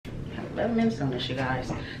11 minutes on this, you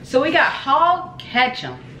guys. So we got Hal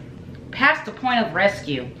Ketchum, Past the Point of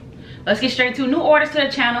Rescue. Let's get straight to new artists to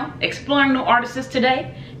the channel. Exploring new artists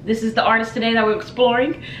today. This is the artist today that we're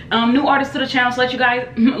exploring. New artists to the channel, so let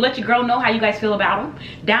your girl know how you guys feel about them.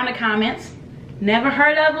 Down in the comments. Never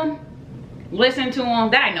heard of them? Listen to them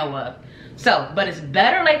that I know of. So, but it's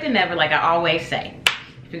better late than never, like I always say.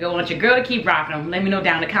 If you want your girl to keep rocking them, let me know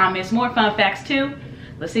down in the comments. More fun facts too.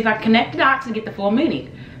 Let's see if I can connect the dots and get the full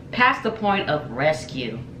meaning. Past the Point of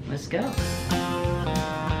Rescue. Let's go.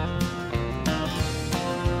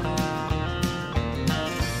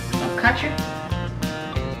 Don't cut you.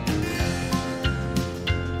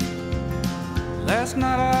 Last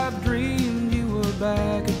night I dreamed you were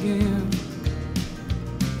back again.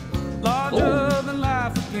 Larger than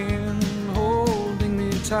life again, holding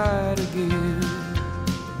me tight again.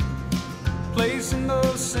 Placing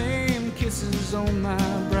those same kisses on my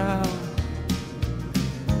brow.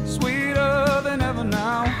 Sweeter than ever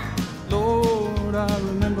now. Lord, I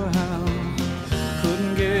remember how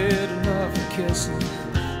couldn't get enough of kissing.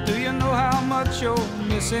 Do you know how much you're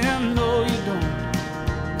missing? No, you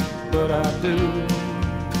don't, but I do.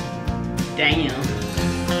 Damn.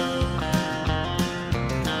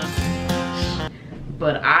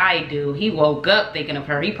 But I do. He woke up thinking of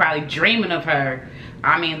her. He probably dreaming of her.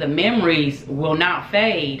 I mean, the memories will not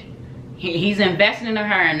fade. He's investing in her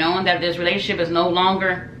and knowing that this relationship is no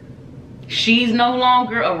longer, she's no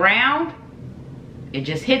longer around. It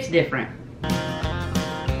just hits different.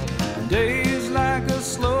 Days like a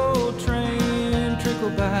slow train trickle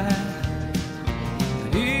by.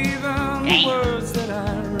 And even the words that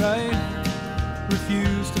I write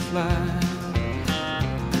refuse to fly.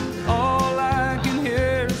 All I can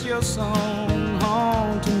hear is your song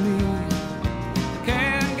haunting me.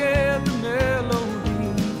 Can't get the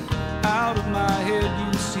melody out of my head,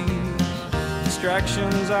 you see.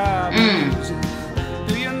 Distractions I've been losing.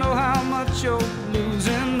 Do you know how much you're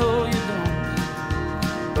losing? No, you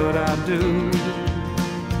don't, but I do.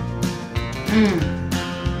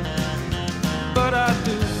 But I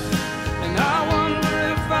do. And I wonder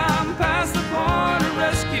if I'm past the point of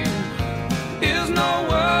rescue. Is no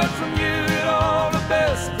word from you at all the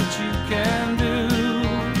best that you can do?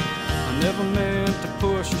 I never meant to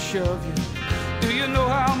push or shove you. Do you know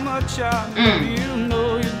how much I love you?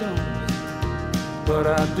 No, you don't, but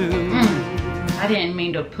I do. I didn't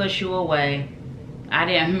mean to push you away. I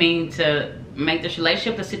didn't mean to make this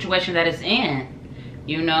relationship the situation that it's in.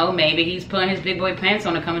 You know, maybe he's putting his big boy pants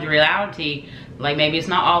on to come to reality. Like, maybe it's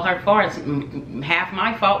not all her fault, it's half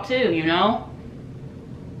my fault too, you know?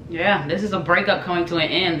 Yeah, this is a breakup coming to an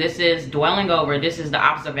end. This is dwelling over. This is the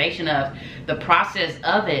observation of the process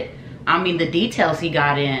of it. I mean, the details he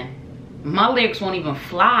got in. My lyrics won't even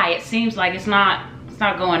fly. It seems like it's not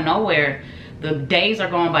going nowhere. The days are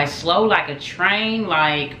going by slow like a train.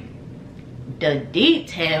 Like, the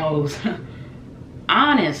details,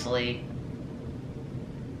 honestly,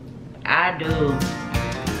 I do.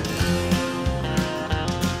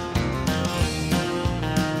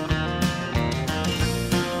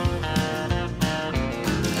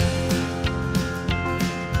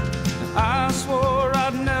 I swore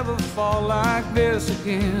I'd never fall like this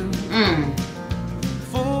again.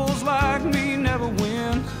 Fools like me never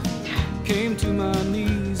win. Came to my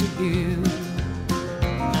knees again.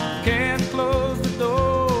 Can't close the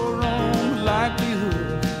door on the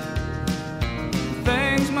likelihood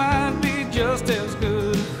things might be just as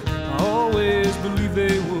good. I always believe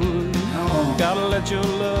they would. Gotta let your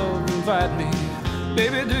love invite me.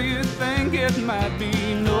 Baby, do you think it might be?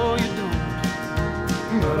 No, you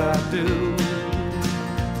don't, but I do.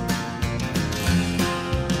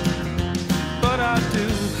 But I do.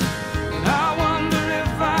 And I wonder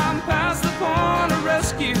if I'm past the point of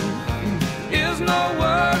rescue. Is no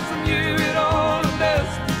word from you at all the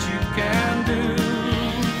best that you can do?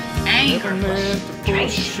 Anger, meant to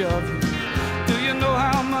push or shove you. Do you know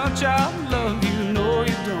how much I love you? No,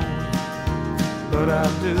 you don't, but I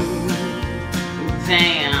do.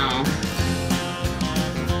 Damn.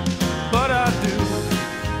 But I do.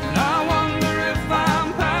 And I wonder if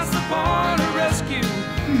I'm past the point of rescue.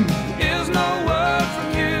 Is no word from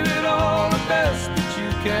you at all the best that you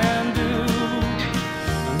can do?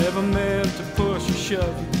 I never meant to push or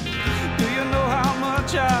shove you. Do you know how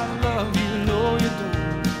much I love you? No, you don't,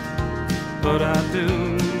 but I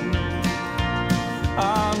do. I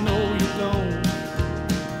know you don't,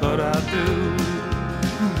 but I do.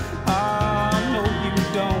 I know you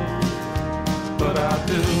don't, but I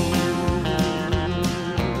do.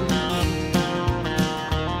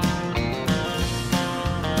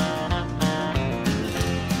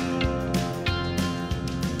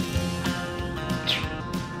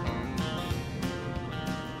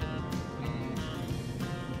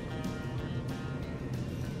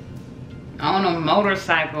 on a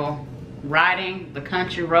motorcycle, riding the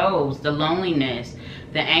country roads, the loneliness,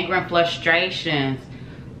 the anger and frustrations,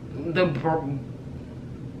 the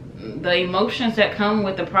emotions that come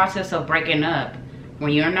with the process of breaking up.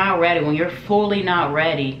 When you're not ready, when you're fully not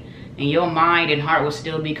ready, and your mind and heart will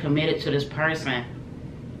still be committed to this person.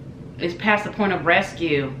 It's past the point of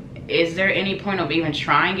rescue. Is there any point of even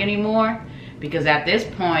trying anymore? Because at this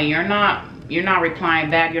point, you're not replying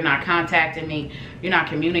back, you're not contacting me, you're not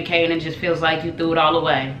communicating. It just feels like you threw it all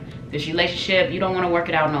away. This relationship, you don't want to work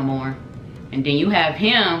it out no more. And then you have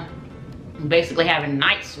him basically having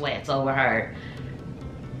night sweats over her.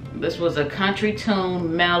 This was a country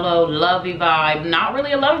tune, mellow, lovey vibe. Not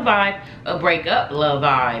really a love vibe, a breakup love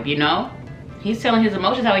vibe, you know? He's telling his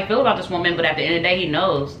emotions, how he feels about this woman, but at the end of the day, he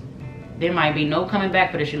knows there might be no coming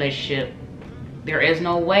back for this relationship. There is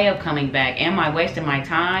no way of coming back. Am I wasting my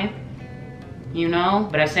time? You know?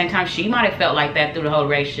 But at the same time, she might have felt like that through the whole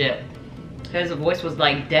relationship. His voice was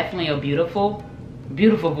like definitely a beautiful,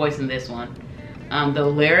 beautiful voice in this one. The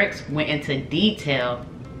lyrics went into detail.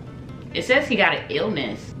 It says he got an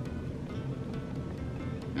illness.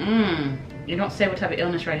 You don't say what type of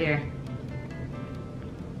illness right here.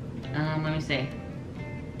 Let me see.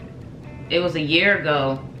 It was a year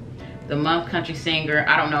ago. The month country singer,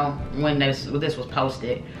 I don't know when this was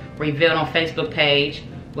posted, revealed on Facebook page,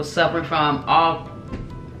 was suffering from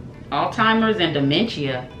Alzheimer's and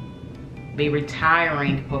dementia. Be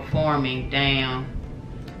retiring, performing. Damn.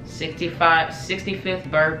 65th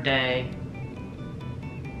birthday.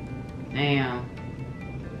 Damn.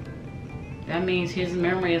 That means his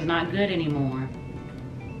memory is not good anymore.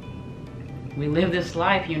 We live this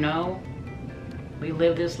life, you know. We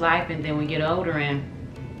live this life and then we get older, and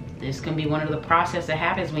this can be one of the process that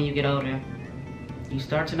happens when you get older. You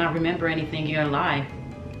start to not remember anything in your life.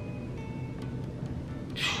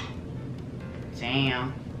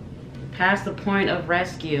 Damn. Past the point of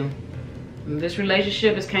rescue. This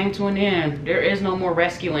relationship has came to an end. There is no more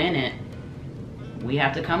rescue in it. We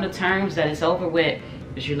have to come to terms that it's over with.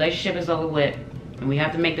 This relationship is over with. And we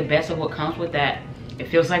have to make the best of what comes with that. It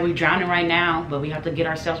feels like we're drowning right now, but we have to get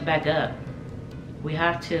ourselves back up. We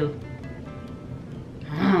have to.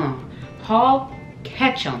 Hal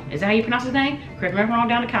Ketchum. Is that how you pronounce his name? Correct me if I'm wrong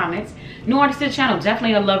down in the comments. New artist to the channel.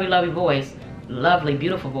 Definitely a lovely, lovely voice. Lovely,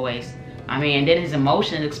 beautiful voice. I mean, and then his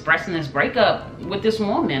emotions expressing this breakup with this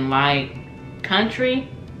woman. Like, country.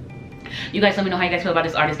 You guys let me know how you guys feel about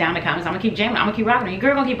this artist down in the comments. I'm gonna keep jamming. I'm gonna keep rocking him. Your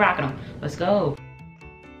girl gonna keep rocking him. Let's go.